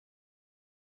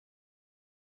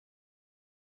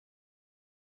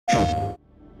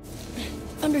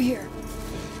Under here.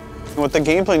 What the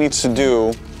gameplay needs to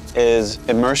do is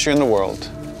immerse you in the world,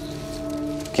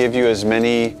 give you as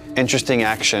many interesting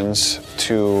actions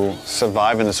to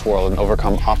survive in this world and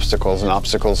overcome obstacles. And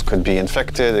obstacles could be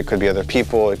infected, it could be other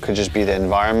people, it could just be the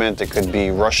environment, it could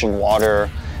be rushing water,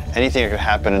 anything that could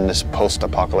happen in this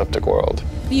post-apocalyptic world.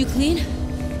 Are you clean?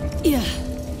 Yeah.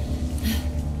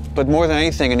 But more than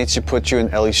anything, it needs to put you in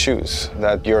Ellie's shoes,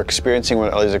 that you're experiencing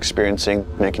what Ellie's experiencing,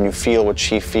 making you feel what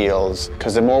she feels.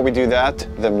 Because the more we do that,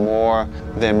 the more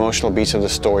the emotional beats of the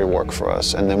story work for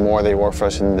us, and the more they work for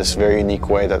us in this very unique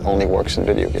way that only works in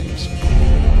video games.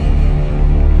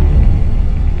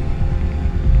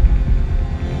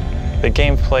 The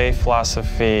gameplay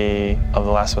philosophy of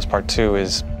The Last of Us Part 2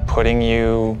 is putting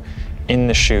you in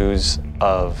the shoes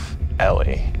of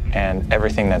Ellie and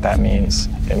everything that that means.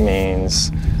 It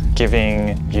means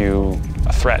giving you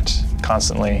a threat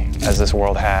constantly, as this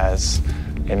world has.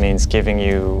 It means giving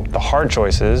you the hard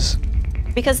choices.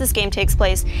 Because this game takes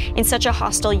place in such a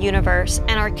hostile universe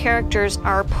and our characters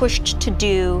are pushed to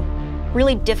do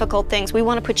really difficult things, we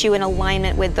want to put you in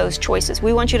alignment with those choices.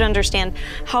 We want you to understand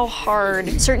how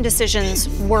hard certain decisions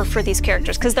were for these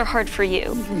characters, because they're hard for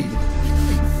you.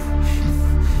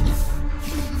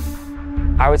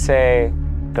 I would say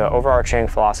the overarching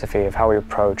philosophy of how we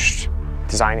approached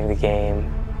designing the game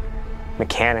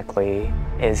mechanically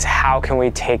is how can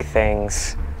we take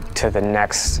things to the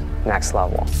next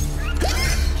level.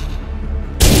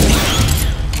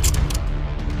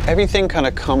 Everything kind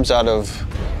of comes out of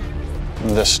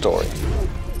the story.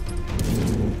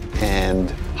 And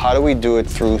how do we do it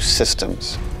through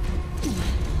systems?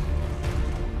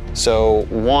 So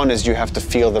one is you have to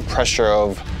feel the pressure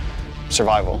of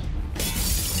survival.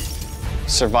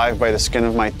 Survive by the skin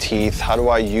of my teeth. How do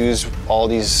I use all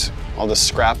the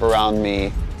scrap around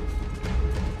me?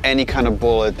 Any kind of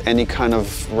bullet, any kind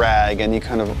of rag, any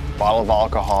kind of bottle of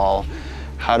alcohol.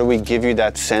 How do we give you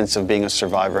that sense of being a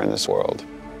survivor in this world?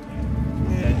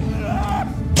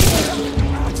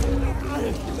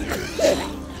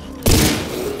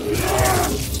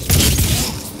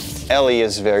 Ellie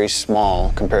is very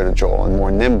small compared to Joel and more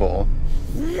nimble.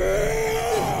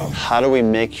 How do we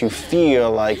make you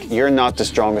feel like you're not the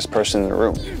strongest person in the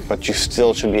room, but you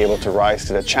still should be able to rise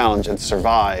to the challenge and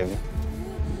survive,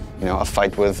 you know, a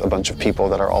fight with a bunch of people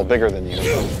that are all bigger than you?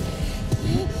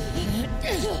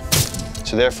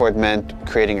 So therefore it meant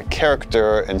creating a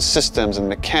character and systems and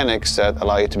mechanics that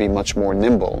allow you to be much more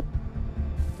nimble.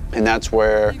 And that's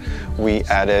where we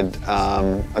added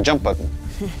a jump button.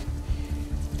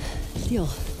 Deal.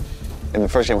 In the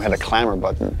first game we had a clamber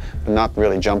button, but not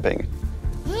really jumping.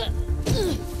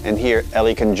 And here,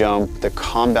 Ellie can jump. The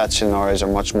combat scenarios are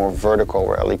much more vertical,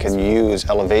 where Ellie can use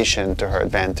elevation to her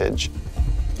advantage.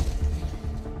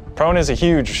 Prone is a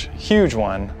huge, huge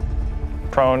one.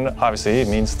 Prone, obviously, it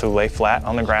means to lay flat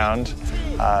on the ground.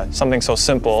 Something so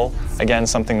simple, again,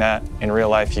 something that in real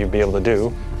life you'd be able to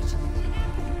do.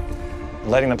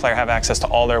 Letting the player have access to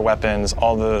all their weapons,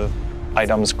 all the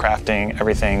items, crafting,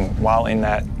 everything, while in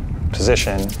that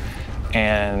position.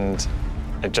 And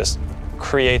it just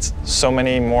creates so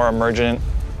many more emergent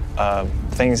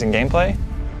things in gameplay.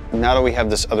 Now that we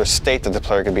have this other state that the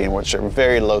player could be in, which are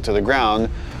very low to the ground,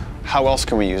 how else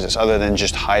can we use this other than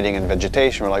just hiding in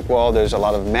vegetation? We're like, well, there's a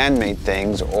lot of man-made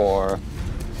things or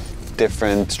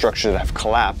different structures that have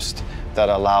collapsed that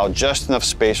allow just enough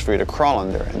space for you to crawl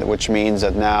under, and which means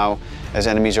that now, as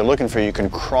enemies are looking for you, you can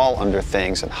crawl under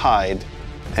things and hide,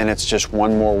 and it's just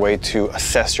one more way to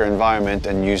assess your environment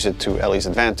and use it to Ellie's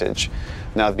advantage.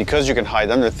 Now, because you can hide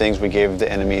under things, we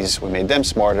made them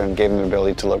smarter and gave them the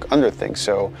ability to look under things.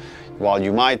 So while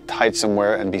you might hide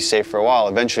somewhere and be safe for a while,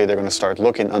 eventually they're going to start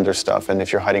looking under stuff, and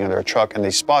if you're hiding under a truck and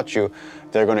they spot you,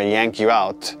 they're going to yank you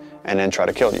out and then try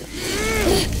to kill you.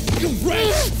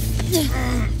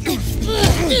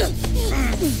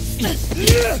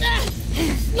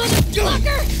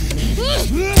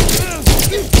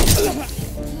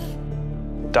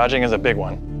 Dodging is a big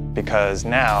one, because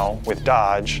now with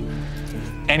dodge,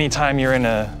 anytime you're in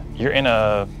a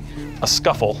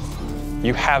scuffle,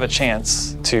 you have a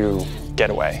chance to get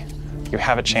away. You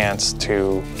have a chance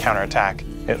to counterattack.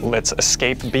 It lets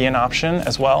escape be an option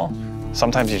as well.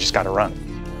 Sometimes you just got to run,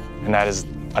 and that is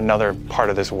another part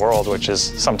of this world, which is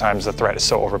sometimes the threat is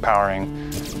so overpowering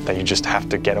that you just have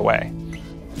to get away.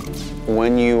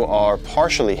 When you are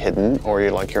partially hidden, or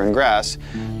you're in grass,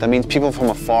 that means people from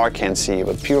afar can't see you,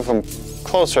 but people from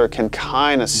closer can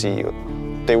kind of see you.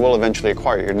 They will eventually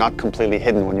acquire you. You're not completely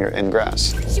hidden when you're in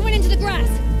grass. She went into the grass.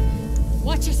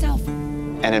 Watch yourself.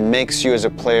 And it makes you as a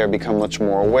player become much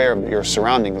more aware of your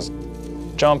surroundings.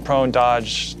 Jump, prone,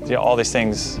 dodge, all these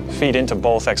things feed into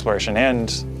both exploration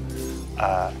and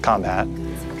combat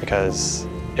because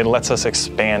it lets us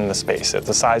expand the space.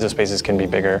 The size of spaces can be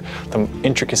bigger, the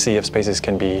intricacy of spaces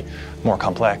can be more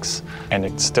complex, and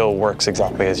it still works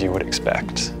exactly as you would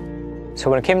expect. So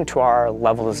when it came to our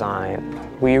level design,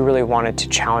 we really wanted to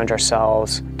challenge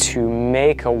ourselves to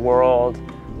make a world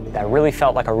that really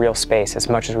felt like a real space as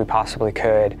much as we possibly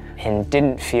could and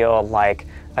didn't feel like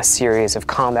a series of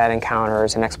combat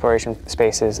encounters and exploration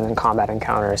spaces and then combat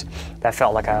encounters that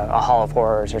felt like a Hall of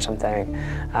Horrors or something,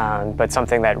 but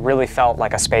something that really felt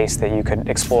like a space that you could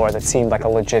explore that seemed like a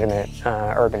legitimate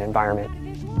urban environment.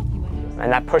 And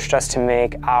that pushed us to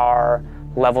make our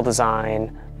level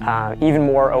design even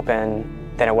more open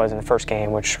than it was in the first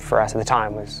game, which for us at the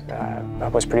time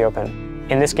was pretty open.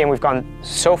 In this game, we've gone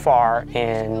so far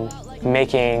in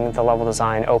making the level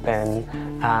design open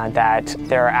that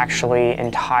there are actually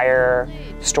entire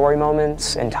story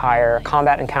moments, entire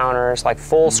combat encounters, like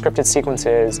full scripted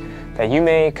sequences that you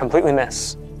may completely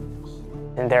miss.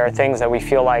 And there are things that we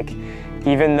feel like,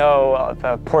 even though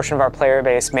a portion of our player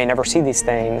base may never see these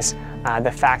things,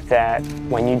 the fact that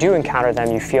when you do encounter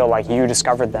them, you feel like you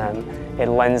discovered them. It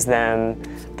lends them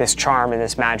this charm and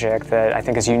this magic that I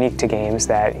think is unique to games,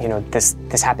 that, you know, this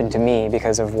happened to me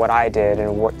because of what I did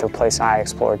and what the place I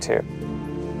explored to.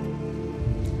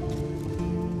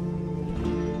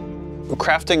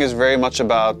 Crafting is very much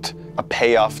about a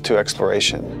payoff to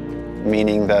exploration,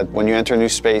 meaning that when you enter new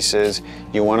spaces,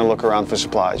 you want to look around for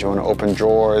supplies. You want to open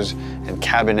drawers and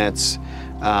cabinets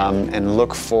and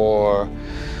look for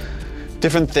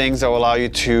different things that will allow you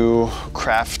to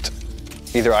craft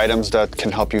either items that can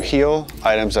help you heal,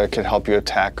 items that can help you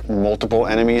attack multiple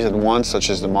enemies at once, such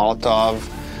as the Molotov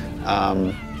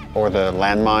or the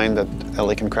landmine that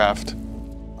Ellie can craft.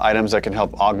 Items that can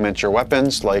help augment your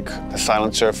weapons, like the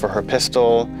silencer for her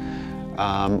pistol,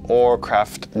 or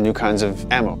craft new kinds of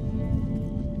ammo.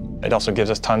 It also gives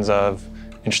us tons of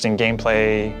interesting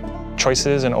gameplay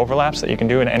choices and overlaps that you can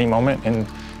do at any moment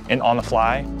and on the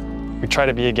fly. We try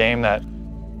to be a game that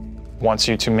wants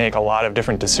you to make a lot of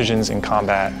different decisions in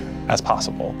combat as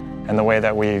possible. And the way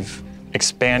that we've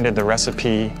expanded the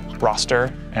recipe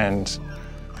roster and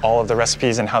all of the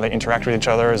recipes and how they interact with each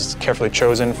other is carefully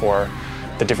chosen for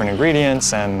the different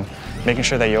ingredients and making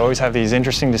sure that you always have these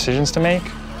interesting decisions to make.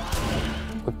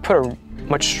 We put a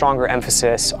much stronger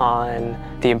emphasis on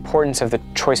the importance of the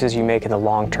choices you make in the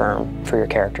long term for your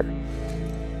character.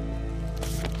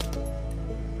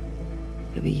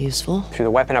 It'll be useful. Through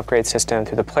the weapon upgrade system,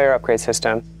 through the player upgrade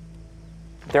system,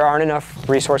 there aren't enough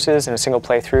resources in a single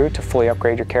playthrough to fully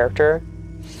upgrade your character.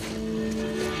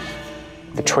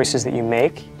 The choices that you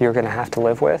make, you're going to have to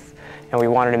live with, and we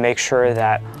wanted to make sure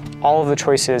that all of the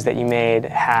choices that you made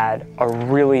had a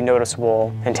really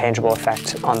noticeable and tangible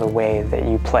effect on the way that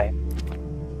you play.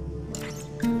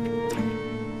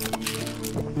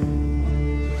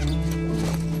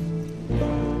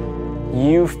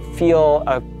 You feel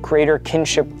a greater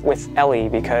kinship with Ellie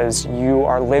because you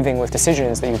are living with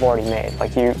decisions that you've already made.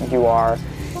 Like you are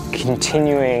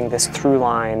continuing this through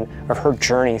line of her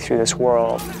journey through this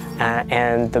world,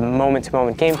 and the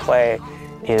moment-to-moment gameplay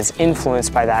is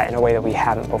influenced by that in a way that we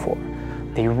haven't before.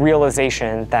 The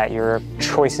realization that your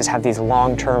choices have these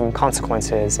long-term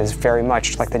consequences is very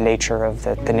much like the nature of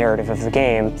the narrative of the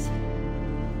game.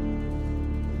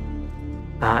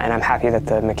 And I'm happy that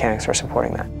the mechanics are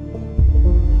supporting that.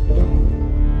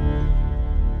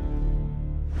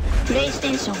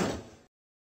 PlayStation